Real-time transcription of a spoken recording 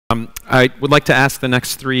I would like to ask the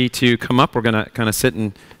next three to come up. We're going to kind of sit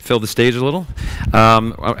and fill the stage a little,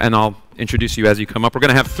 and I'll introduce you as you come up. We're going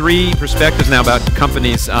to have three perspectives now about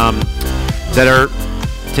companies that are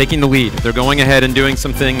taking the lead. They're going ahead and doing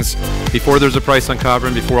some things before there's a price on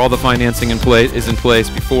carbon, before all the financing is in place,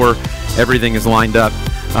 before everything is lined up.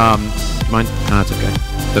 Mind? No, it's okay.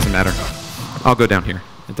 Doesn't matter. I'll go down here.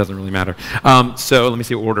 It doesn't really matter. So let me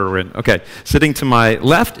see what order we're in. Okay, sitting to my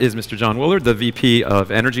left is Mr. John Willard, the VP of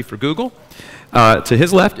Energy for Google. To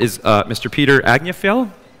his left is Mr. Peter Agnefjäll,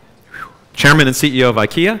 Chairman and CEO of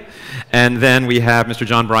IKEA. And then we have Mr.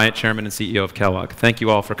 John Bryant, Chairman and CEO of Kellogg. Thank you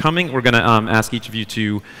all for coming. We're going to ask each of you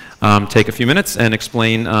to take a few minutes and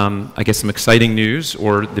explain, I guess, some exciting news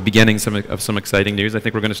or the beginnings of some exciting news. I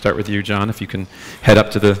think we're going to start with you, John, if you can head up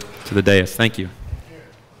to the dais. Thank you.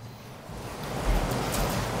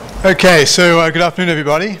 Okay, so good afternoon,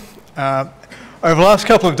 everybody. Over the last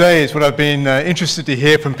couple of days, what I've been interested to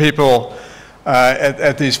hear from people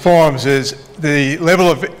at these forums is the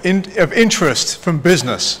level of interest from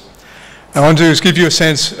business. I want to just give you a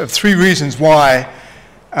sense of three reasons why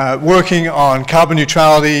working on carbon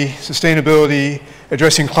neutrality, sustainability,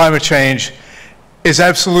 addressing climate change is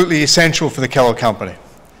absolutely essential for the Kellogg Company.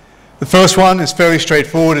 The first one is fairly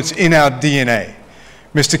straightforward. It's in our DNA.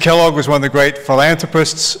 Mr. Kellogg was one of the great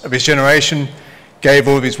philanthropists of his generation, gave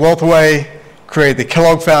all of his wealth away, created the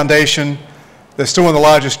Kellogg Foundation. They're still one of the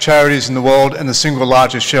largest charities in the world and the single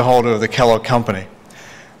largest shareholder of the Kellogg Company.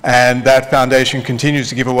 And that foundation continues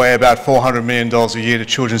to give away about $400 million a year to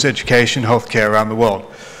children's education, healthcare around the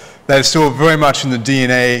world. That is still very much in the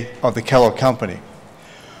DNA of the Kellogg Company.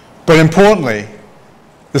 But importantly,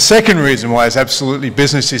 the second reason why it's absolutely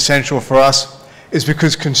business essential for us is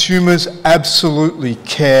because consumers absolutely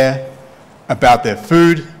care about their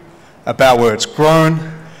food, about where it's grown,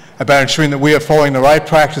 about ensuring that we are following the right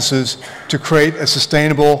practices to create a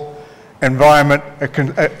sustainable environment,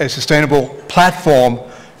 a sustainable platform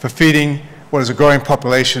for feeding what is a growing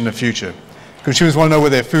population in the future. Consumers want to know where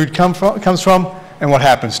their food comes from and what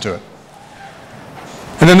happens to it.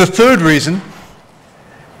 And then the third reason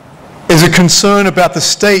is a concern about the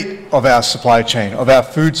state of our supply chain, of our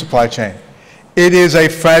food supply chain. It is a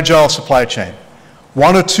fragile supply chain.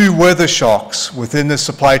 One or two weather shocks within the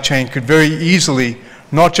supply chain could very easily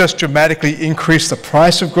not just dramatically increase the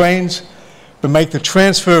price of grains, but make the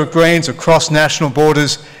transfer of grains across national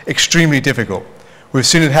borders extremely difficult. We've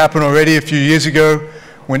seen it happen already a few years ago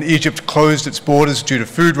when Egypt closed its borders due to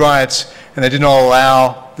food riots and they did not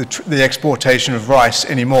allow the exportation of rice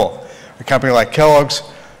anymore. A company like Kellogg's,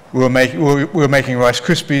 we were making Rice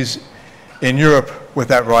Krispies in Europe with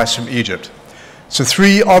that rice from Egypt. So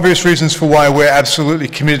three obvious reasons for why we're absolutely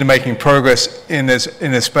committed to making progress in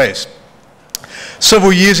this space.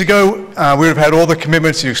 Several years ago, we would have had all the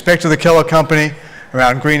commitments you expect of the Kellogg Company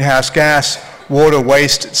around greenhouse gas, water,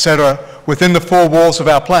 waste, etc., within the four walls of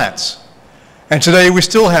our plants. And today we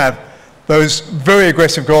still have those very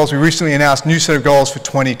aggressive goals. We recently announced a new set of goals for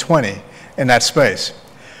 2020 in that space.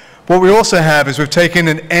 What we also have is we've taken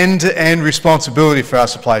an end-to-end responsibility for our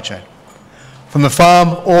supply chain, from the farm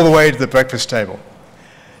all the way to the breakfast table.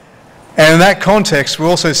 And in that context, we're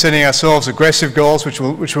also setting ourselves aggressive goals, which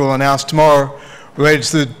we'll announce tomorrow, related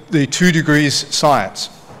to the 2 degrees science.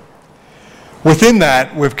 Within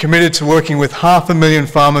that, we've committed to working with 500,000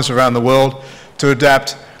 farmers around the world to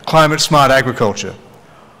adapt climate-smart agriculture.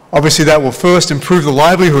 Obviously, that will first improve the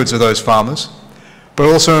livelihoods of those farmers, but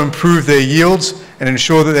also improve their yields and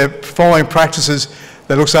ensure that they're following practices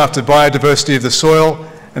that looks after biodiversity of the soil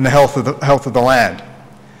and the health of the land.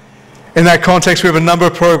 In that context, we have a number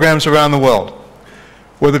of programs around the world,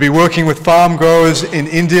 whether it be working with corn growers in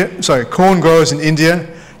India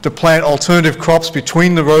to plant alternative crops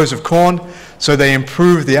between the rows of corn so they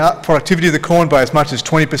improve the productivity of the corn by as much as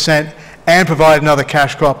 20% and provide another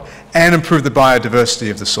cash crop and improve the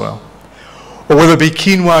biodiversity of the soil. Or whether it be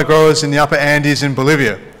quinoa growers in the upper Andes in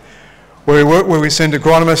Bolivia, where we send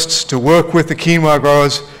agronomists to work with the quinoa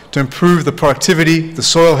growers to improve the productivity, the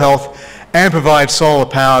soil health, and provide solar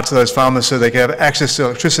power to those farmers so they can have access to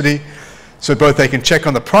electricity, so both they can check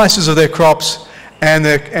on the prices of their crops and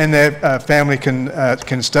their family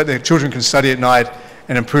their children can study at night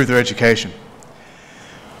and improve their education.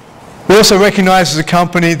 We also recognize as a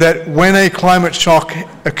company that when a climate shock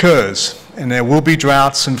occurs, and there will be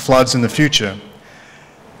droughts and floods in the future,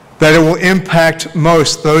 that it will impact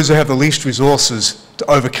most those who have the least resources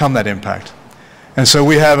to overcome that impact. And so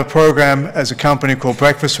we have a program as a company called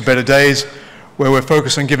Breakfast for Better Days, where we're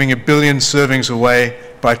focused on giving 1 billion servings away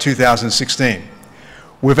by 2016.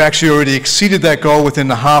 We've actually already exceeded that goal within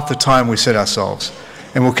half the time we set ourselves,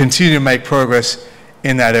 and we'll continue to make progress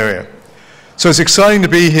in that area. So it's exciting to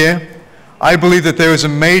be here. I believe that there is a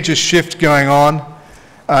major shift going on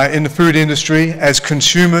in the food industry as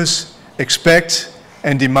consumers expect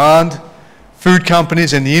and demand food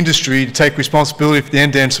companies and the industry to take responsibility for the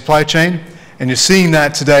end-to-end supply chain. And you're seeing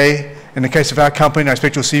that today in the case of our company, and I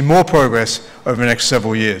expect you'll see more progress over the next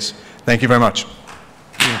several years. Thank you very much.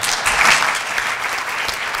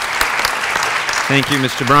 Thank you,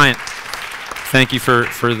 Mr. Bryant. Thank you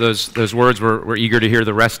for those words. We're eager to hear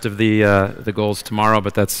the rest of the goals tomorrow,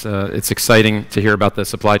 but it's exciting to hear about the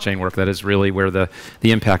supply chain work. That is really where the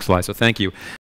impacts lie. So thank you.